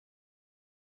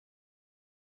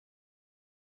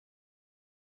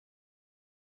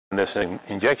This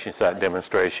injection site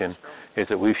demonstration is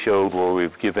that we've showed where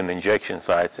we've given injection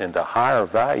sites into higher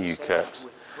value cuts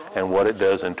and what it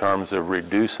does in terms of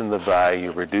reducing the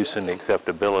value, reducing the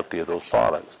acceptability of those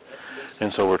products.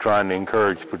 And so we're trying to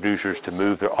encourage producers to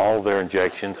move all their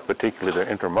injections, particularly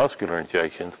their intramuscular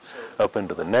injections, up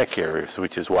into the neck areas,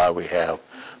 which is why we have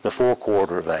the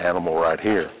forequarter of the animal right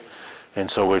here.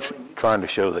 And so we're trying to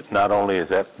show that not only is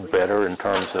that better in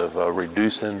terms of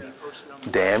reducing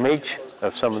damage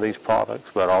of some of these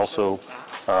products, but also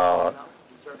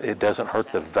it doesn't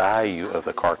hurt the value of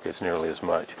the carcass nearly as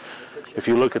much. If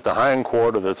you look at the hind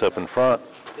quarter that's up in front,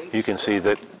 you can see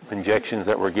that injections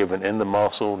that were given in the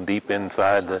muscle, deep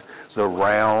inside the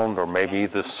round, or maybe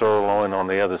the sirloin on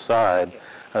the other side,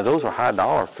 those are high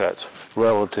dollar cuts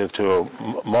relative to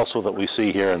a muscle that we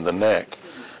see here in the neck.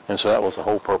 And so that was the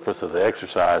whole purpose of the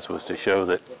exercise, was to show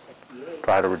that,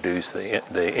 try to reduce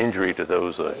the injury to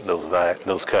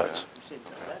those cuts.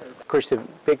 Of course, the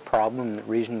big problem, the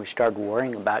reason we started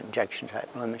worrying about injection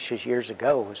site blemishes years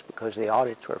ago was because the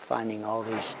audits were finding all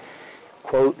these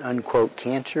quote-unquote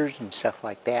cancers and stuff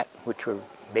like that, which were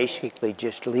basically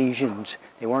just lesions.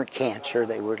 They weren't cancer,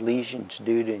 they were lesions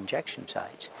due to injection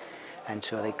sites. And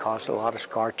so they caused a lot of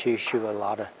scar tissue, a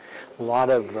lot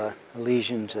of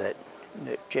lesions that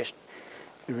just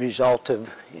the result of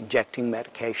injecting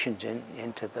medications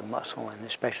into the muscle, and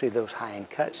especially those high-end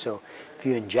cuts. So if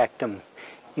you inject them,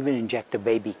 even inject a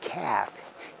baby calf,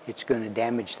 it's going to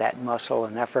damage that muscle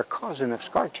enough or cause enough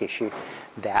scar tissue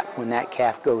that when that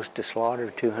calf goes to slaughter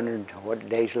 200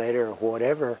 days later or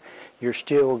whatever, you're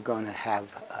still going to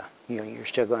have, you're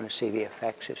still going to see the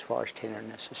effects as far as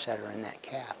tenderness, etc. in that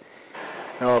calf.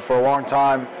 For a long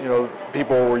time,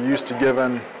 people were used to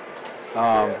giving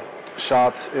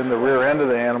shots in the rear end of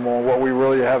the animal. What we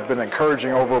really have been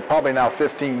encouraging over probably now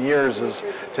 15 years is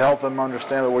to help them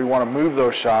understand that we want to move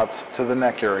those shots to the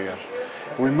neck area.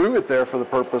 We move it there for the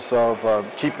purpose of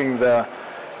keeping the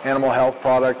animal health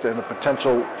product and the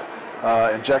potential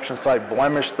injection site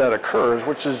blemish that occurs,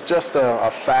 which is just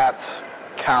a fat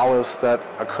callus that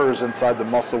occurs inside the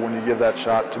muscle when you give that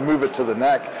shot, to move it to the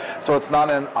neck, so it's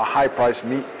not in a high-priced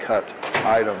meat cut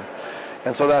item.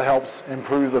 And so that helps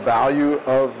improve the value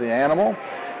of the animal.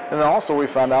 And then also we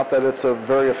found out that it's a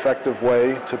very effective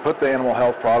way to put the animal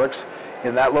health products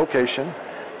in that location,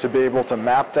 to be able to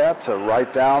map that, to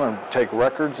write down and take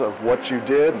records of what you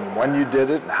did and when you did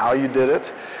it and how you did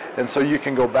it. And so you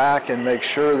can go back and make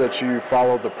sure that you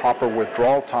follow the proper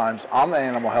withdrawal times on the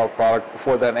animal health product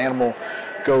before that animal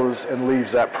goes and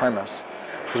leaves that premise.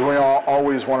 Because we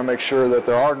always want to make sure that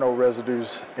there are no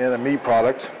residues in a meat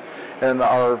product. And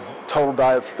our total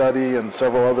diet study and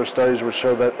several other studies would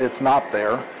show that it's not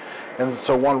there. And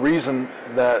so one reason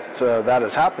that that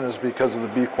has happened is because of the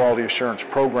Beef Quality Assurance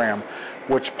Program,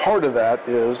 which part of that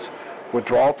is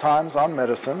withdrawal times on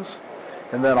medicines,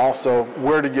 and then also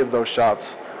where to give those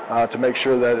shots to make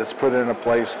sure that it's put in a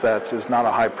place that is not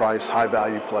a high price, high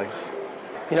value place.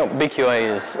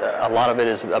 BQA is, a lot of it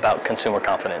is about consumer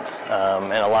confidence,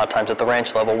 and a lot of times at the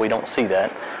ranch level we don't see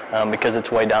that because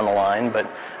it's way down the line, but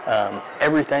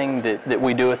everything that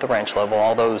we do at the ranch level,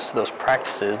 all those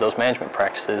practices, those management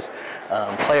practices,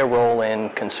 play a role in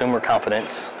consumer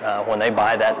confidence when they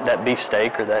buy that beef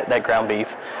steak or that ground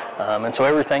beef. And so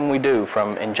everything we do,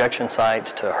 from injection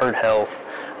sites to herd health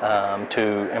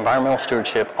to environmental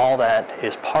stewardship, all that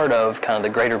is part of kind of the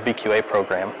greater BQA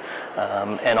program,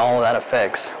 and all of that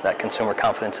affects that consumer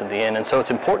confidence in the end. And so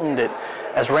it's important that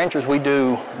as ranchers we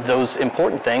do those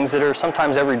important things that are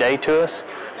sometimes every day to us,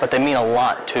 but they mean a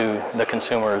lot to the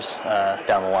consumers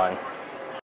down the line.